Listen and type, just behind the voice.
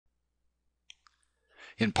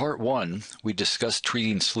In part one, we discussed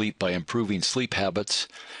treating sleep by improving sleep habits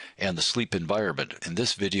and the sleep environment. In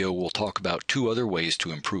this video, we'll talk about two other ways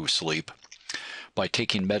to improve sleep: by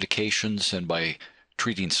taking medications and by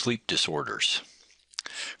treating sleep disorders.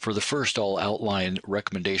 For the first, I'll outline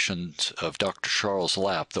recommendations of Dr. Charles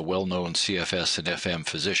Lapp, the well-known CFS and FM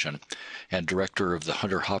physician and director of the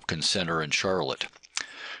Hunter Hopkins Center in Charlotte.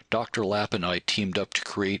 Dr. Lapp and I teamed up to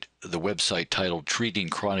create the website titled Treating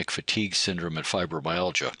Chronic Fatigue Syndrome and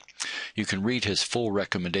Fibromyalgia. You can read his full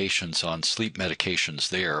recommendations on sleep medications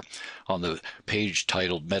there on the page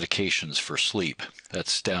titled Medications for Sleep.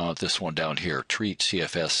 That's down, this one down here,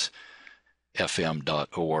 treatcfsfm.org.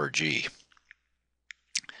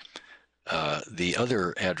 The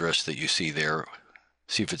other address that you see there,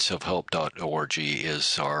 cfitselfhelp.org,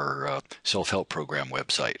 is our self-help program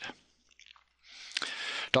website.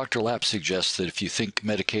 Dr. Lapp suggests that if you think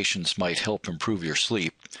medications might help improve your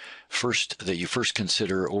sleep, that you first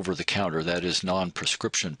consider over-the-counter, that is,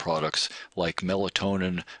 non-prescription products like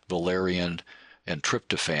melatonin, valerian, and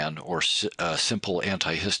tryptophan, or simple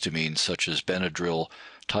antihistamines such as Benadryl,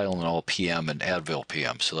 Tylenol PM, and Advil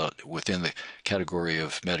PM. So that within the category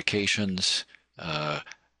of medications,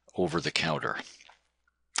 over-the-counter.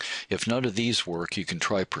 If none of these work, you can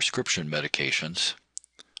try prescription medications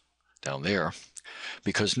down there.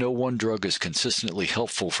 Because no one drug is consistently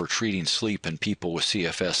helpful for treating sleep in people with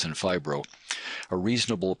CFS and fibro, a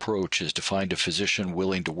reasonable approach is to find a physician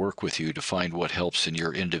willing to work with you to find what helps in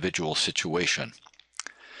your individual situation.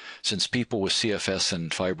 Since people with CFS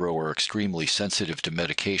and fibro are extremely sensitive to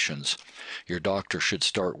medications, your doctor should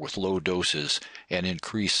start with low doses and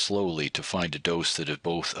increase slowly to find a dose that is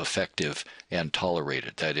both effective and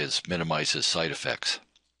tolerated, that is, minimizes side effects.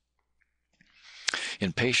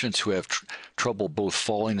 In patients who have trouble both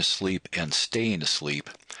falling asleep and staying asleep,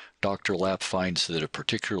 Dr. Lapp finds that a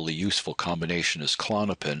particularly useful combination is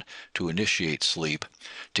Klonopin to initiate sleep,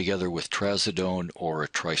 together with trazodone or a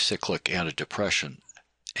tricyclic antidepressant,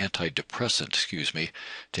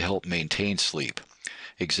 to help maintain sleep.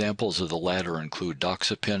 Examples of the latter include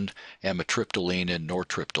doxepin, amitriptyline, and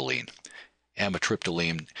nortriptyline.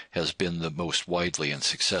 Amitriptyline has been the most widely and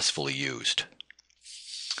successfully used.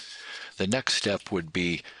 The next step would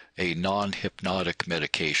be a non-hypnotic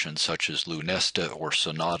medication such as Lunesta or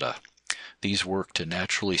Sonata. These work to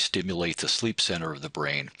naturally stimulate the sleep center of the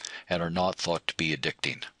brain and are not thought to be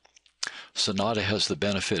addicting. Sonata has the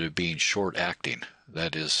benefit of being short-acting,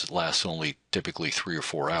 that is, lasts only typically 3 or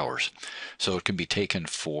 4 hours, so it can be taken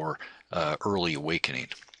for early awakening.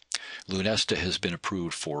 Lunesta has been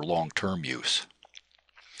approved for long-term use.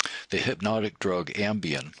 The hypnotic drug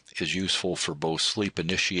Ambien is useful for both sleep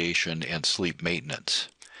initiation and sleep maintenance.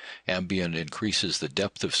 Ambien increases the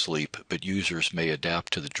depth of sleep, but users may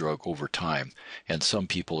adapt to the drug over time, and some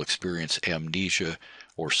people experience amnesia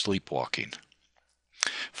or sleepwalking.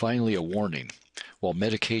 Finally, a warning. While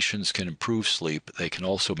medications can improve sleep, they can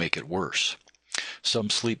also make it worse. Some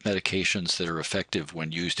sleep medications that are effective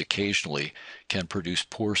when used occasionally can produce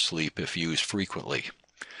poor sleep if used frequently.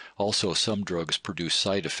 Also, some drugs produce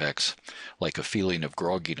side effects, like a feeling of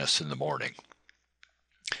grogginess in the morning.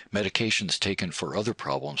 Medications taken for other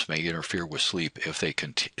problems may interfere with sleep if they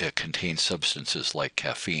contain substances like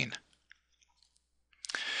caffeine.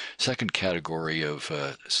 Second category of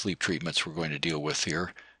sleep treatments we're going to deal with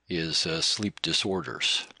here is sleep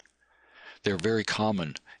disorders. They're very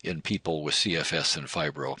common in people with CFS and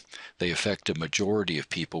fibro. They affect a majority of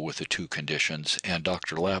people with the two conditions, and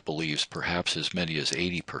Dr. Lapp believes perhaps as many as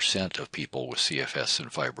 80% of people with CFS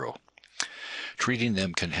and fibro. Treating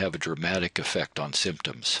them can have a dramatic effect on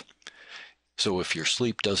symptoms. So if your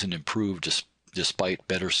sleep doesn't improve despite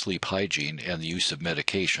better sleep hygiene and the use of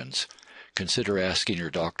medications, consider asking your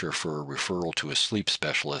doctor for a referral to a sleep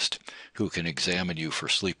specialist who can examine you for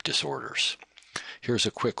sleep disorders. Here's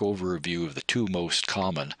a quick overview of the two most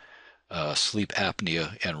common, sleep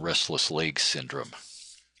apnea and restless legs syndrome.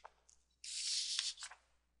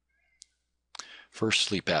 First,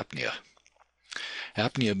 sleep apnea.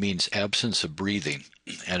 Apnea means absence of breathing,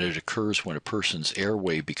 and it occurs when a person's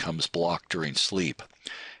airway becomes blocked during sleep,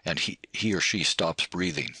 and he or she stops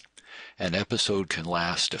breathing. An episode can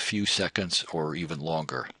last a few seconds or even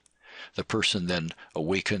longer. The person then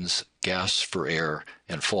awakens, gasps for air,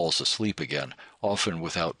 and falls asleep again, often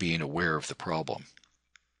without being aware of the problem.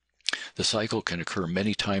 The cycle can occur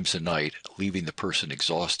many times a night, leaving the person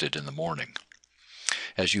exhausted in the morning.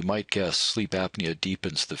 As you might guess, sleep apnea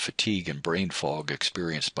deepens the fatigue and brain fog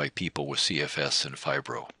experienced by people with CFS and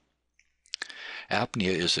fibro.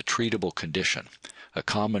 Apnea is a treatable condition. A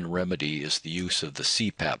common remedy is the use of the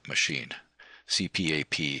CPAP machine,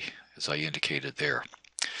 CPAP, as I indicated there.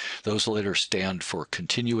 Those letters stand for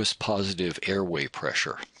continuous positive airway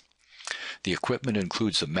pressure. The equipment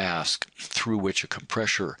includes a mask through which a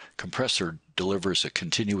compressor delivers a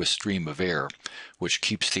continuous stream of air, which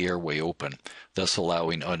keeps the airway open, thus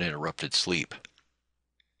allowing uninterrupted sleep.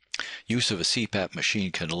 Use of a CPAP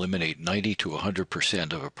machine can eliminate 90 to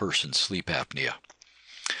 100% of a person's sleep apnea.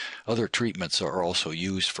 Other treatments are also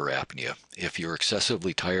used for apnea. If you're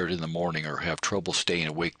excessively tired in the morning or have trouble staying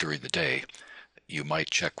awake during the day, you might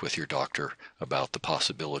check with your doctor about the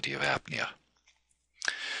possibility of apnea.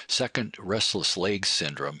 Second, Restless Legs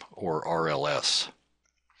Syndrome, or RLS.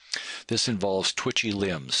 This involves twitchy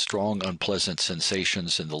limbs, strong unpleasant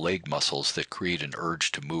sensations in the leg muscles that create an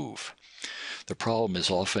urge to move. The problem is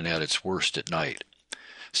often at its worst at night.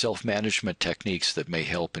 Self-management techniques that may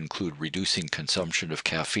help include reducing consumption of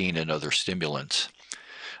caffeine and other stimulants,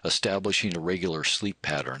 establishing a regular sleep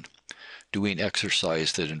pattern, doing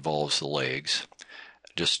exercise that involves the legs,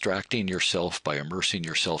 distracting yourself by immersing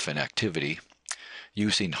yourself in activity,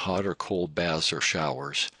 using hot or cold baths or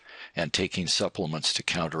showers, and taking supplements to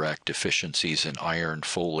counteract deficiencies in iron,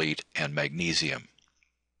 folate, and magnesium.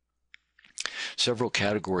 Several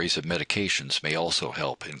categories of medications may also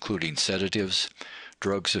help, including sedatives,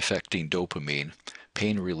 drugs affecting dopamine,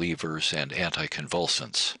 pain relievers, and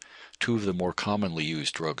anticonvulsants. Two of the more commonly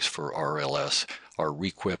used drugs for RLS are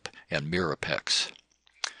Requip and Mirapex.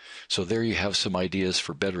 So there you have some ideas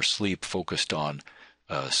for better sleep focused on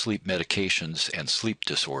sleep medications and sleep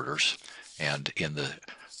disorders, and in the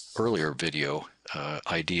earlier video,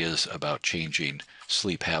 ideas about changing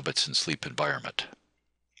sleep habits and sleep environment.